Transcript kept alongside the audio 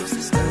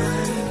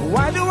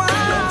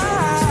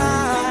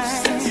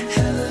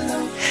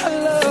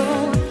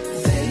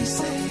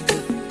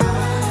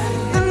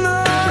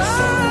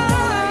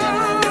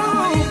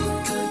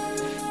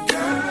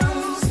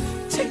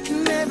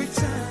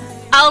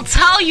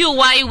you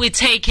why we're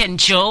taken,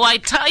 Joe. I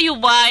tell you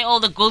why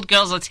all the good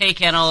girls are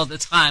taken all the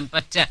time.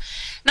 But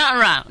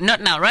not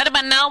now. Right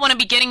about now, I want to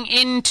be getting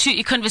into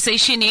a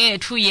conversation here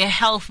to your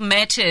health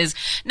matters.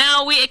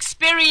 Now, we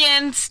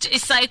experienced a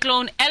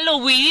cyclone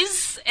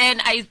Eloise,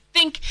 and I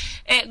think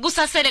because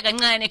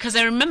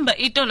I remember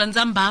Itolo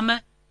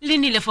Nzambama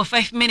linile for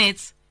 5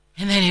 minutes.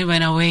 And then it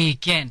went away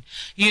again,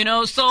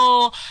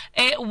 So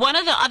one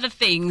of the other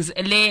things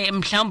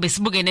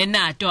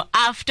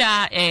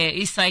after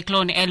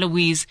cyclone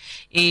Eloise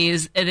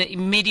is the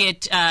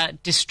immediate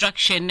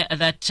destruction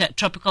that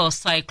tropical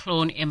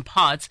cyclone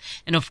imparts,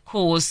 and of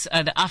course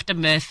the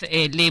aftermath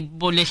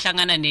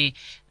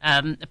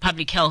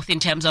public health in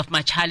terms of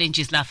my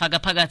challenges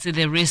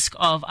the risk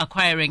of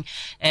acquiring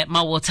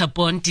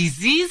waterborne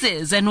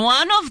diseases, and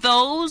one of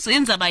those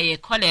in Zabaye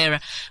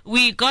cholera.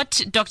 We got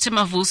Dr.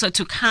 Mavuso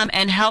to come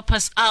and help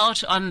us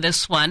out on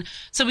this one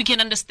so we can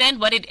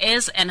understand what it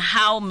is and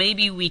how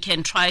maybe we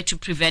can try to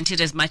prevent it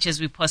as much as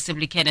we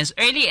possibly can, as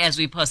early as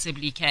we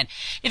possibly can.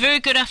 A very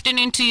good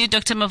afternoon to you,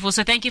 Dr.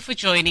 Mavuso. Thank you for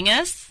joining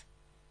us.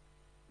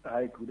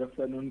 Hi, good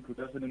afternoon. Good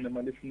afternoon,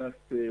 my listeners.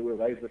 We're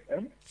Rise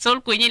FM. Sol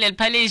Kunyile El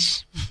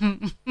Palish.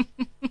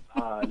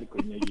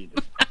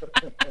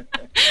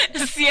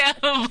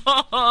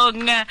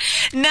 Siyabonga.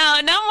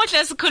 Now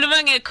namuhla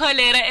sikhuluma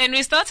ngecholera, and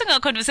we're starting our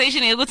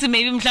conversation ukuthi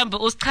maybe mhlambe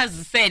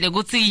usichazisele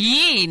ukuthi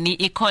yini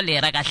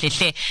icholera kahle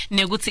hle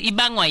nekuthi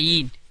ibangwa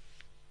yini.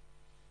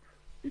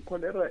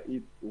 Cholera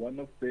is one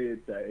of the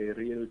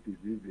diarrheal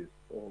diseases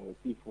or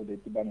sifo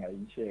letibanga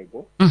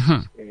inchego.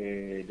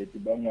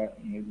 Letibanga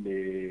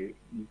ngile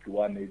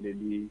igciwane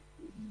leli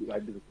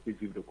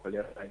the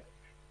cholera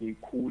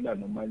ikhula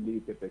noma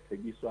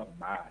libhebhethekiswa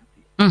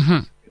amanzi.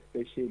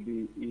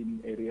 Especially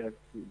in areas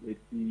that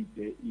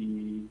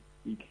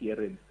the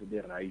clearance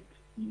the right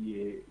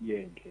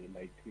yenhle,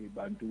 like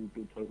bantu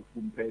uthola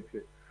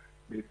kumphethe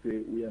bese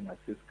uya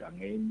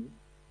ngasesigangeni.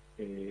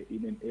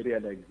 In an area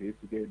like this,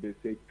 they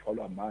say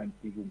kutholwa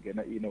amanzi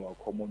kungena in our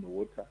common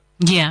water.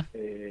 Yeah.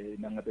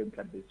 Nangabe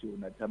mhlambe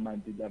siyonatha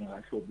amanzi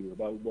langahlobiwe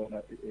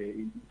bawubona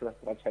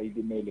infrastructure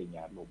ilimele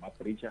nyalo,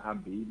 ma-bridge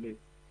ahambile.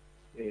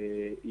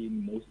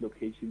 In most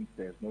locations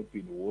there's not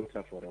been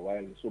water for a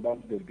while, so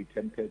they'll be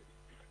tempted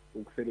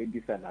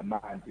ukusebenzisa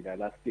lamanzi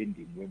la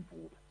standing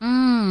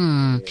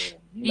wemvula.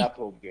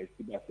 Lapho ke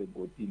siba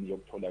sengodini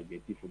yokuthola ke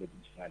isifo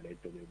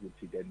lesinjengaleto ke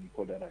ukuthi then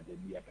cholera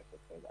then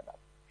iyabhebhetheka lapho.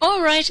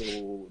 All right.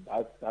 So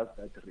that's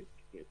that risk.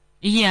 Yes.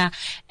 Yeah.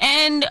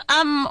 And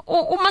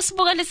uma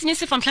sibuka lesinye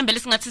isifo mhlambe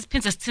lesingathi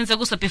siphindze sithinze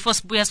kuso before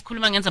sibuya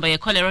sikhuluma ngenzaba ye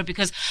cholera,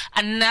 because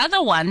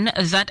another one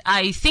that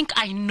I think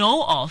I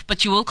know of,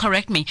 but you will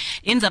correct me,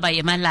 inzaba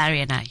ye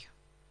malaria nayo.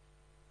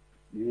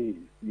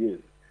 Yes.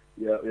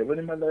 Yeah,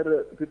 yabona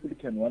malaria, people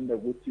can wonder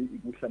ukuthi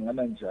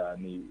kuhlangana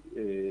njani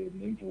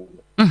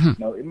nemvula.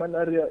 Now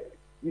malaria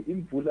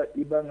imvula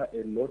ibanga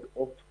a lot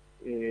of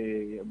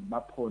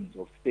ponds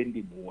of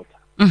standing water.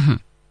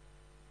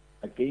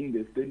 Again,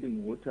 the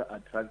standing water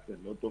attracts a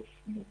lot of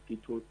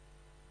mosquitoes.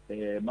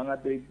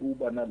 Mangabe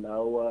kuba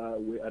nalawa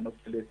we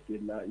anopheles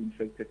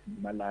infected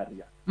with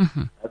malaria.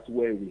 That's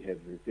where we have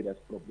a serious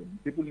problem.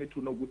 People need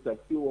to know ukuthi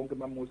akusiwo wonke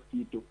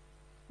mosquito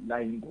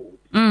la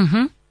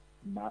ingoti.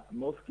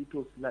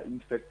 Mosquitoes la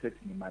infected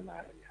with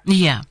malaria.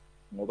 Yeah.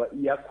 Ngoba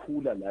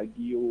iyakhula la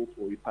kiyo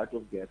for a part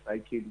of their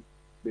cycle.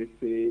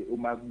 Bese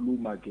uma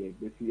kuluma ke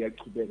bese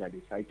iyachubeka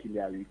le cycle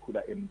yayo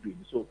ikhula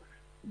emntwini. So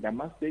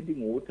the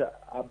standing water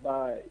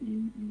aba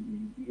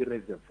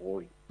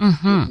i-reservoir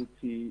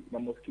ukuthi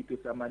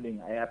ma-mosquitoes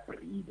amaningi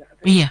ayabreeda.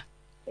 Yeah.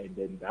 And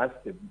then that's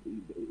the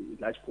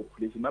large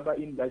population. Maba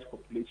in large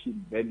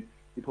population, then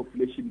the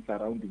population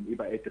surrounding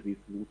iba at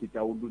risk ukuthi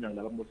tawulunywa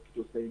laba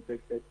mosquitoes are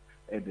infected,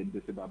 and then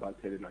bese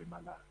babathelelwa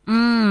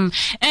imalaria.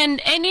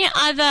 And any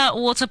other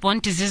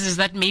waterborne diseases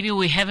that maybe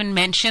we haven't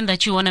mentioned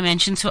that you want to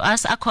mention to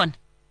us, Akon?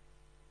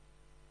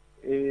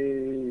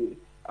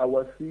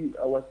 Awasi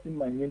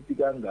manyenti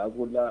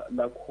kangako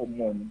la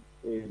common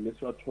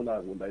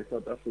leswatholako la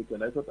South Africa.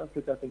 La South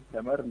Africa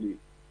primarily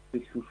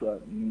sihlushwa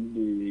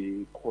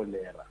ni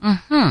cholera.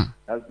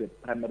 That's the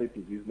primary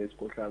disease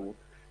lesikhohlako.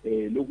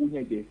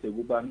 Lokunye ke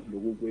sekuba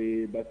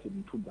lokwe bathi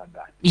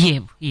umthunzangane.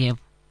 Yebo.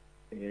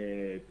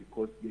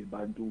 Because the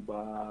bantu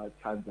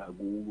bathanda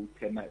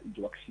ukuthena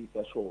nje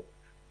wakushisa so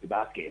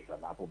bageza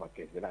lapho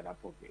bagezela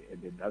lapho ke,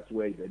 and then that's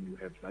where then you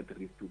have that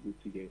risk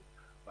ukuthi ke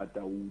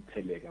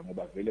batawutheleka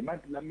ngoba vele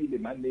manje lamile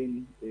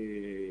maningi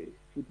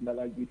futhi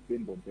nalakithi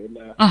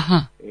bembombela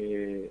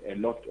a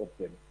lot of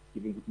them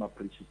giving with my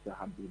preachers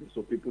ahambile,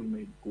 so people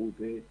may go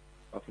there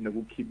bafuna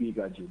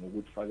ukukhibika nje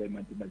ngokuthi faka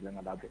emanti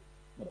njengalapho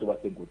bantu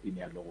basengodini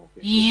yaloko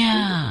ke.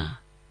 Yeah.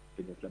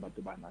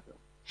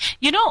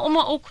 You know,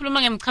 uma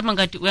ukhuluma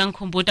ngemqhamangati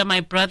uyangikhumbuza,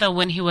 my brother,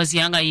 when he was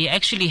younger, he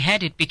actually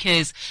had it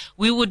because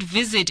we would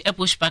visit a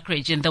bushbuck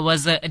ridge and there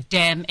was a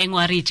dam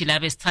engwariji la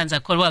besithandza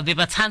khona. Well,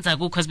 bebathandza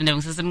because mina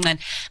ngisesemncane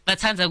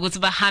bathandza ukuthi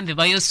bahambe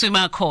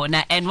bayoswima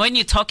khona. And when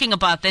you're talking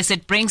about this,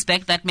 it brings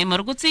back that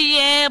memory ukuthi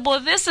yebo,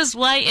 this is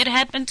why it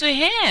happened to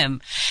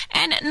him.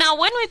 And now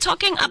when we're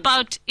talking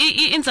about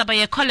indzaba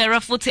ye cholera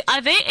futhi,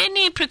 are there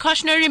any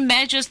precautionary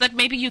measures that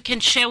maybe you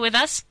can share with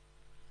us?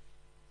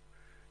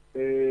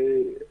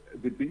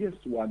 The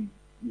biggest one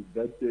is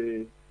that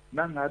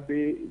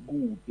nangabe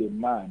ku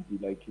demand,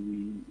 like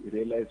we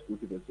realize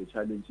there's a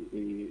challenge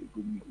is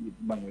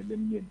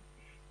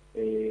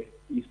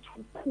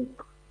to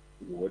cook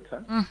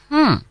water,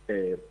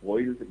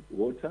 boil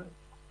water,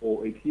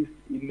 or at least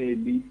in a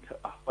liter,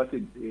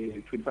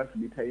 25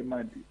 liter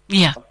amount.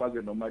 Yeah.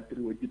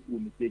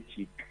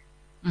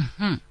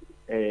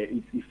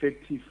 It's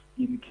effective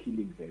in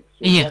killing that.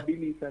 So yeah.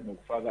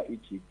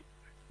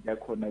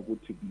 yakhona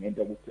ukuthi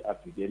kungenta ukuthi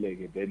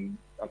avikeleke, then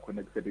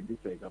akhona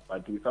kusebenziseka,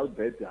 but without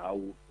that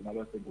how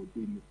singaba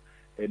sengotini.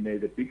 And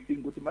the big thing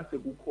ukuthi mase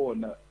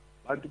kukhona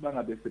abantu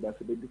bangabe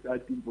sebasebenzisa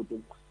imvo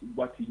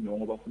bathi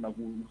inyongo bafuna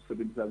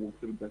ukusebenzisa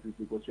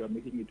because you are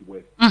making it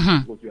worse,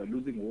 because you are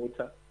losing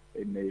water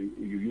and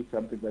you use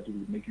something that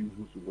will make you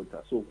lose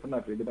water. So kufuna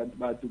vele abantu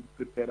bathi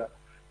prepare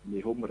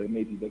the home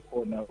remedy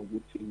lekhona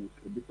ukuthi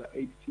usebenzisa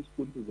 8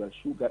 teaspoons of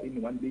sugar in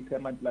 1 liter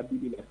amanzi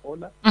labili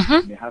lahola,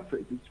 ne half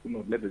a teaspoon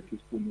or 11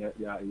 teaspoon ya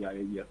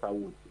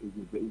salt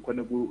ukuze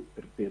ukhona ku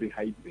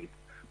rehydrate.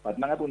 But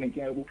nangabe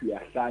unenkinga ukuthi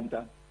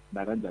uyahlanta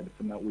na kanjani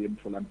funa uye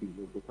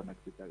emtholampilo ukukhona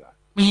kusizakala.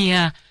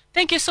 Yeah,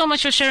 thank you so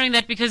much for sharing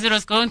that, because it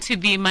was going to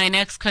be my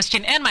next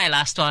question and my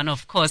last one,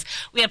 of course.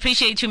 We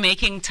appreciate you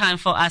making time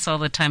for us all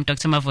the time,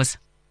 Dr. Mavusi.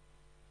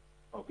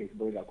 Okay,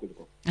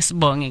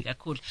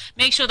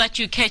 make sure that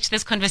you catch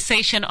this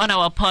conversation on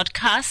our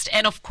podcast,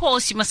 and of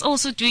course you must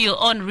also do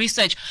your own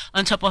research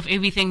on top of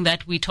everything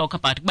that we talk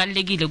about. As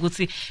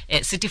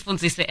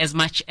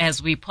much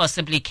as we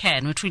possibly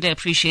can. We truly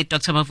appreciate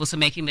Dr. Mavusi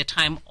making the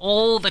time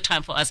all the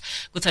time for us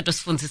when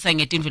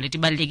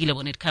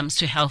it comes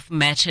to health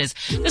matters.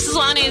 This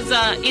one is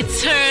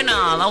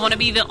Eternal. I want to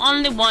be the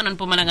only one on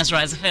Mpumalanga's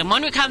Rise FM.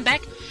 When we come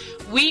back,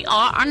 we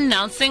are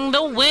announcing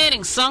the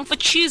winning song for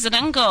Choose It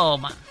and Go.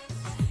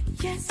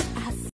 Yes.